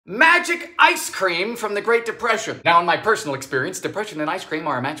Magic ice cream from the Great Depression. Now, in my personal experience, depression and ice cream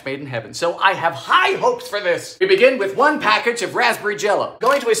are a match made in heaven, so I have high hopes for this. We begin with 1 package of raspberry Jello.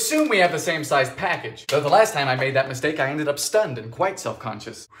 Going to assume we have the same size package. Though the last time I made that mistake, I ended up stunned and quite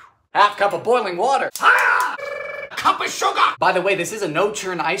self-conscious. Half cup of boiling water. Ah! Cup of sugar. By the way, this is a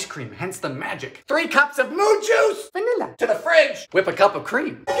no-churn ice cream, hence the magic. 3 cups of moo juice. Vanilla. To the fridge. Whip a cup of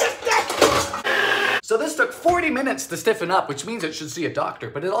cream. So this took 40 minutes to stiffen up, which means it should see a doctor,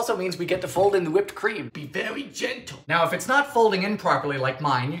 but it also means we get to fold in the whipped cream. Be very gentle. Now, if it's not folding in properly like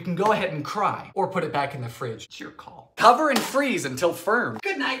mine, you can go ahead and cry, or put it back in the fridge. It's your call. Cover and freeze until firm.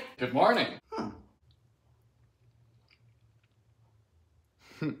 Good night. Good morning.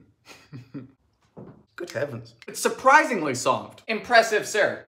 Good heavens. It's surprisingly soft. Impressive, sir.